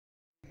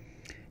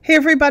Hey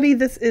everybody,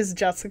 this is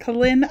Jessica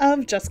Lynn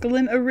of Jessica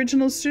Lynn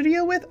Original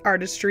Studio with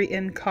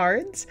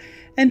ArtistryinCards,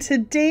 and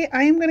today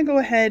I am going to go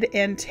ahead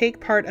and take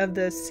part of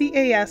the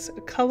CAS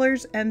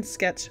Colors and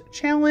Sketch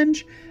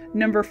Challenge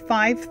number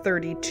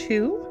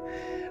 532.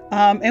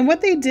 And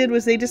what they did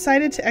was they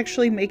decided to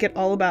actually make it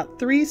all about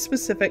three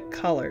specific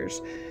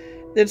colors.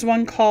 There's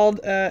one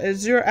called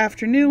Azure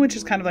Afternoon, which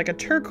is kind of like a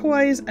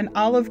turquoise, an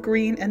olive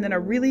green, and then a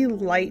really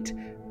light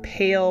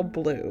pale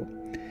blue.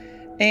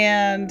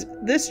 And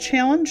this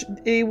challenge,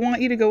 they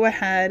want you to go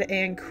ahead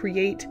and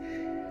create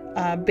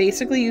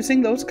basically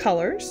using those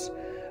colors.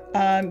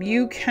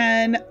 You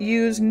can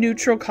use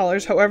neutral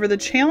colors. However, the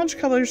challenge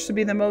colors should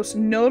be the most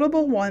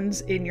notable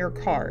ones in your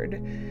card.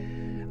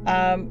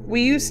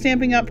 We use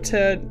Stampin' Up!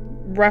 To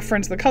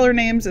reference the color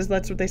names, as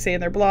that's what they say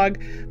in their blog,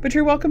 but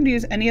you're welcome to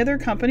use any other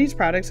company's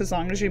products as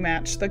long as you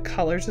match the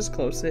colors as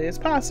closely as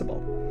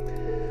possible.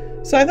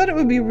 So I thought it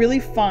would be really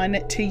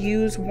fun to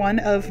use one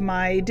of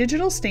my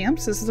digital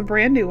stamps. This is a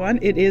brand new one.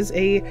 It is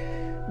a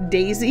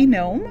Daisy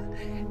gnome,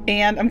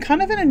 and I'm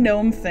kind of in a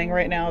gnome thing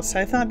right now, so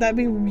I thought that'd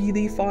be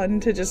really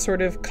fun to just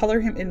sort of color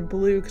him in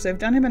blue because I've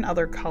done him in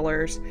other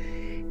colors.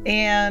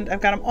 And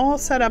I've got him all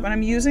set up and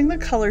I'm using the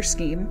color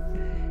scheme.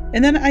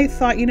 And then I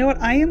thought, you know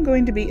what, I am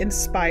going to be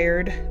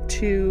inspired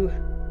to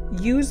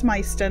use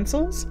my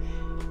stencils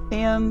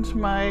and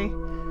my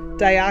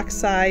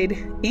dioxide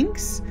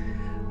inks.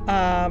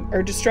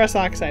 Or Distress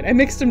Oxide. I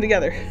mixed them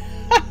together.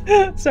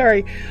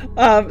 Sorry.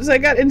 So I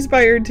got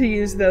inspired to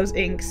use those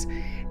inks.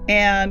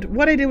 And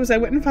what I did was I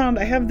went and found,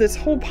 I have this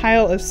whole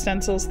pile of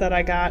stencils that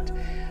I got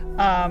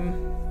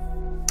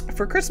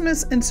for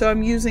Christmas. And so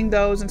I'm using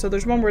those. And so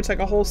there's one where it's like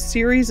a whole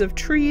series of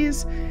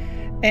trees.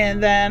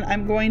 And then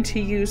I'm going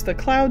to use the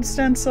cloud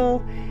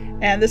stencil.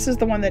 And this is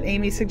the one that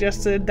Amy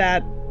suggested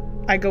that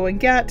I go and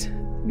get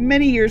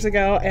many years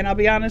ago. And I'll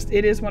be honest,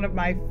 it is one of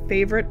my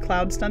favorite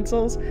cloud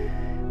stencils.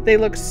 They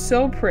look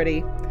so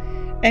pretty.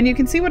 And you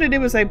can see what I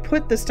did was I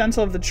put the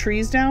stencil of the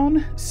trees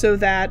down so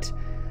that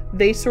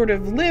they sort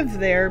of live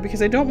there,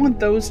 because I don't want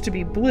those to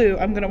be blue.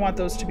 I'm going to want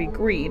those to be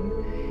green.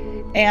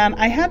 And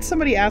I had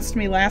somebody ask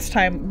me last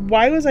time,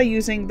 why was I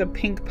using the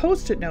pink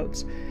Post-it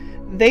notes?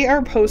 They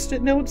are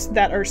Post-it notes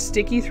that are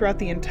sticky throughout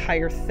the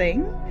entire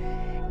thing.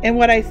 And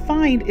what I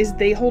find is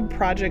they hold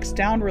projects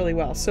down really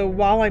well. So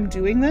while I'm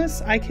doing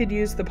this, I could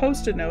use the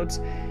Post-it notes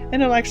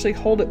and it'll actually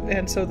hold it,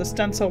 and so the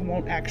stencil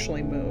won't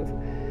actually move.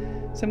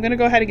 So I'm going to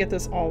go ahead and get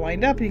this all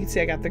lined up. You can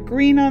see I got the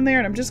green on there,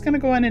 and I'm just going to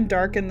go in and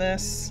darken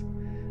this.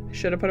 I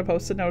should have put a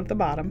Post-it note at the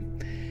bottom.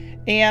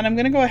 And I'm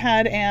going to go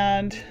ahead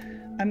and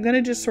I'm going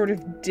to just sort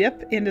of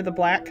dip into the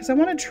black because I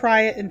want to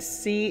try it and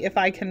see if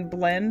I can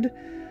blend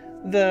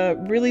the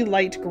really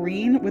light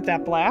green with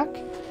that black.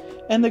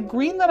 And the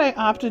green that I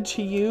opted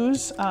to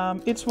use,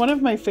 it's one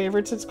of my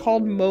favorites. It's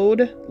called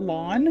Mode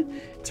Lawn.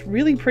 It's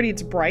really pretty.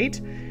 It's bright.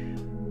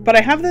 But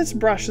I have this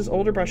brush, this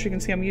older brush. You can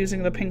see I'm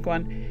using the pink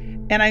one.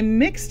 And I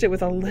mixed it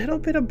with a little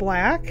bit of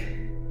black,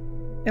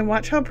 and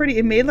watch how pretty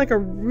it made, like a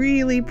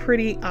really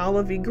pretty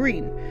olivey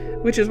green,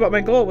 which is what my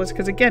goal was,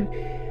 because again,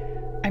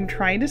 I'm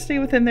trying to stay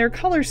within their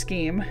color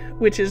scheme,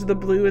 which is the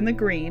blue and the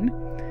green.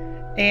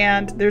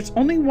 And there's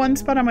only one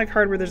spot on my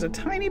card where there's a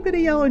tiny bit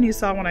of yellow, and you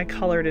saw when I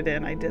colored it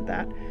in, I did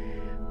that.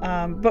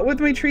 But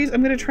with my trees,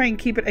 I'm going to try and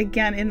keep it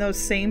again in those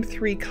same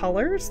three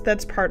colors.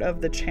 That's part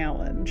of the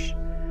challenge.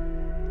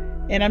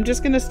 And I'm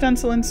just going to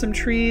stencil in some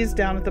trees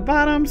down at the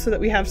bottom so that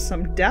we have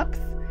some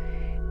depth.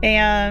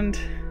 And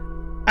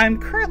I'm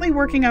currently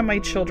working on my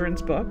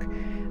children's book.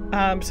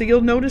 So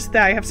you'll notice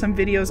that I have some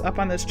videos up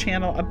on this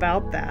channel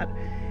about that.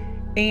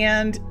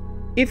 And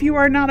if you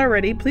are not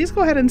already, please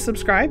go ahead and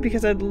subscribe,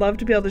 because I'd love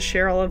to be able to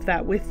share all of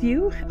that with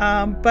you.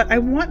 But I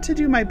want to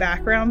do my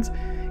backgrounds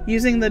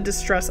using the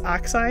Distress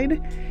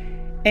Oxide.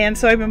 And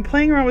so I've been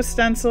playing around with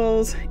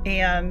stencils,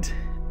 and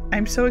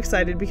I'm so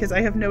excited because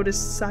I have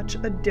noticed such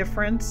a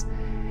difference.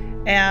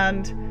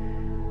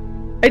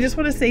 And I just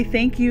want to say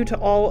thank you to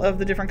all of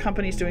the different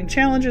companies doing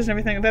challenges and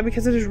everything like that,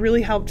 because it has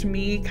really helped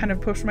me kind of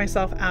push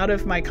myself out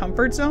of my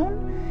comfort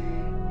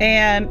zone.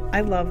 And I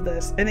love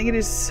this. I think it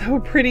is so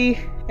pretty.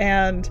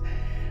 And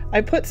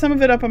I put some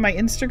of it up on my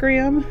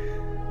Instagram,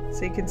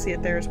 so you can see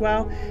it there as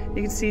well.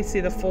 You can see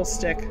the full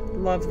stick.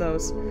 Love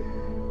those.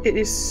 It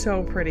is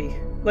so pretty.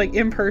 Like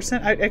in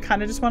person, I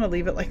kind of just want to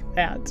leave it like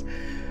that.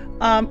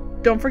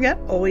 Don't forget,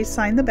 always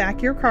sign the back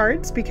of your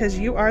cards, because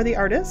you are the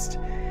artist.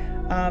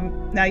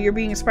 Now you're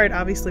being inspired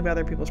obviously by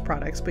other people's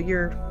products, but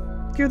you're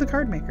the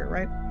card maker,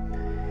 right?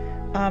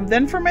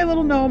 Then for my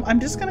little gnome, I'm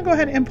just going to go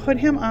ahead and put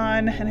him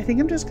on, and I think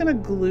I'm just going to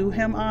glue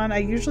him on. I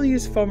usually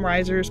use foam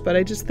risers, but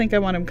I just think I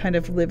want him kind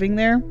of living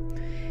there.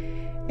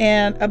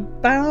 And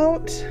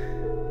about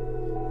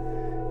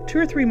 2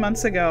 or 3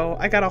 months ago,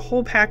 I got a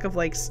whole pack of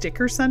like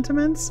sticker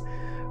sentiments,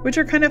 which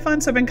are kind of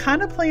fun. So I've been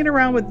kind of playing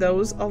around with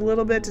those a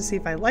little bit to see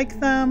if I like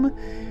them.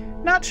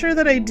 Not sure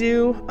that I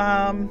do.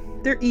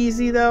 They're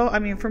easy though. I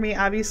mean, for me,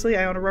 obviously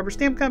I own a rubber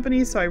stamp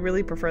company, so I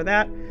really prefer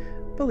that.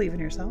 Believe in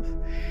yourself.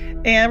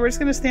 And we're just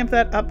going to stamp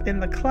that up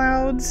in the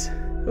clouds.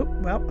 Oh,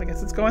 well, I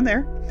guess it's going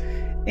there.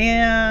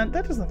 And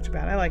that doesn't look too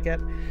bad. I like it.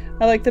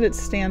 I like that it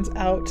stands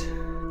out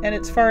and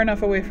it's far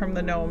enough away from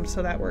the gnome,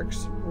 so that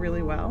works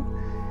really well.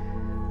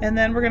 And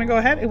then we're going to go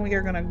ahead and we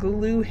are going to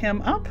glue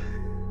him up.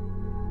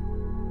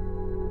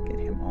 Get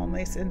him all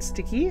nice and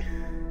sticky.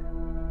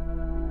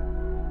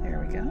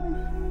 There we go.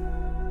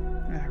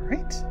 All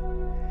right.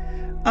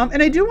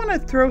 And I do want to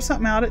throw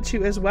something out at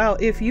you as well.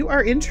 If you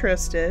are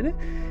interested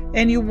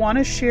and you want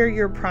to share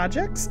your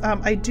projects,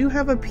 I do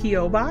have a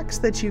P.O. box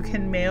that you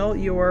can mail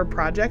your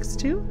projects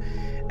to,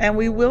 and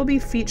we will be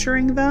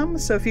featuring them.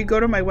 So if you go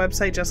to my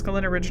website,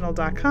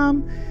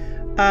 jessicalynoriginal.com,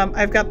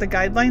 I've got the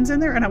guidelines in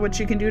there and what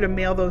you can do to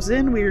mail those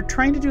in. We're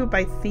trying to do it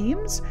by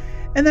themes.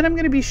 And then I'm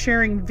going to be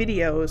sharing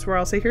videos where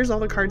I'll say, here's all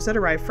the cards that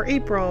arrived for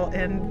April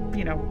and,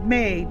 you know,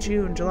 May,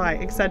 June, July,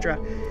 etc.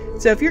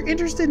 So if you're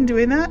interested in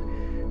doing that,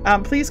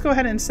 please go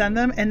ahead and send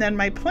them. And then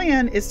my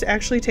plan is to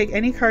actually take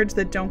any cards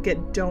that don't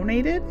get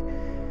donated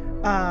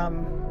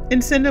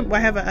and send them. I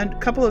have a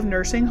couple of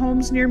nursing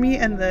homes near me,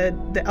 and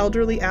the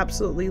elderly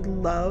absolutely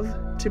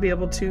love to be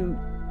able to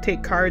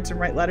take cards and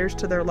write letters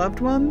to their loved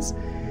ones.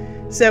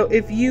 So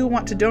if you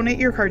want to donate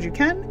your card, you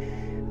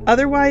can.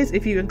 Otherwise,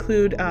 if you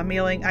include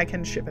mailing, I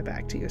can ship it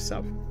back to you.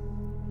 So,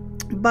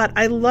 but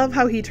I love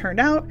how he turned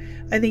out.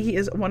 I think he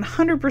is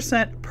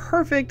 100%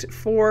 perfect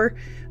for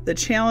the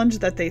challenge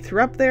that they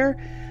threw up there.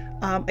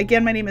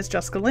 Again, my name is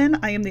Jessica Lynn.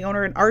 I am the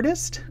owner and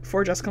artist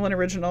for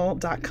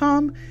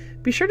jessicalynoriginal.com.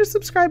 Be sure to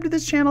subscribe to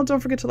this channel. Don't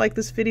forget to like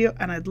this video,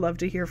 and I'd love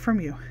to hear from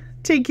you.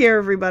 Take care,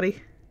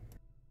 everybody.